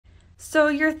So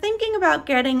you're thinking about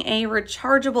getting a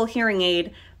rechargeable hearing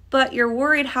aid, but you're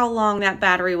worried how long that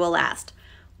battery will last.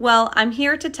 Well, I'm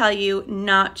here to tell you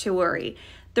not to worry.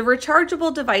 The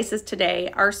rechargeable devices today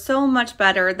are so much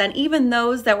better than even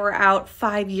those that were out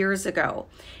 5 years ago.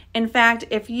 In fact,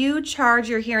 if you charge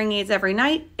your hearing aids every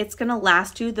night, it's going to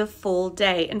last you the full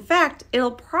day. In fact, it'll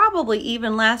probably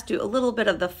even last you a little bit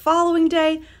of the following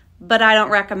day, but I don't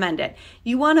recommend it.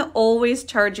 You want to always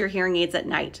charge your hearing aids at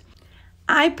night.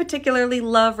 I particularly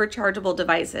love rechargeable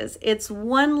devices. It's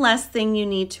one less thing you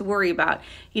need to worry about.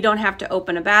 You don't have to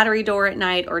open a battery door at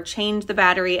night or change the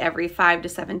battery every 5 to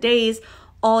 7 days.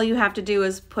 All you have to do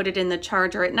is put it in the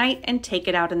charger at night and take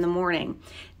it out in the morning.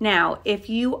 Now, if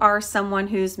you are someone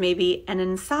who's maybe an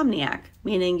insomniac,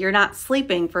 meaning you're not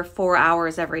sleeping for 4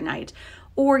 hours every night,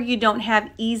 or you don't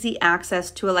have easy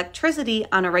access to electricity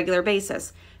on a regular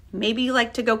basis, maybe you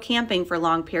like to go camping for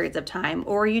long periods of time,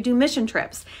 or you do mission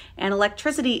trips and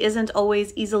electricity isn't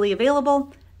always easily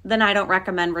available, then I don't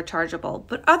recommend rechargeable.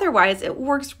 But otherwise, it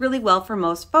works really well for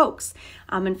most folks.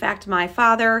 In fact, my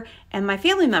father and my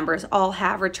family members all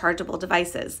have rechargeable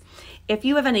devices. If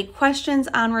you have any questions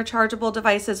on rechargeable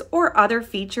devices or other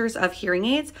features of hearing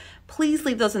aids, please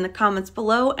leave those in the comments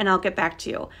below and I'll get back to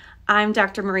you. I'm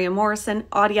Dr. Maria Morrison,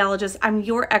 audiologist. I'm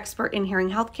your expert in hearing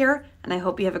healthcare, and I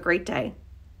hope you have a great day.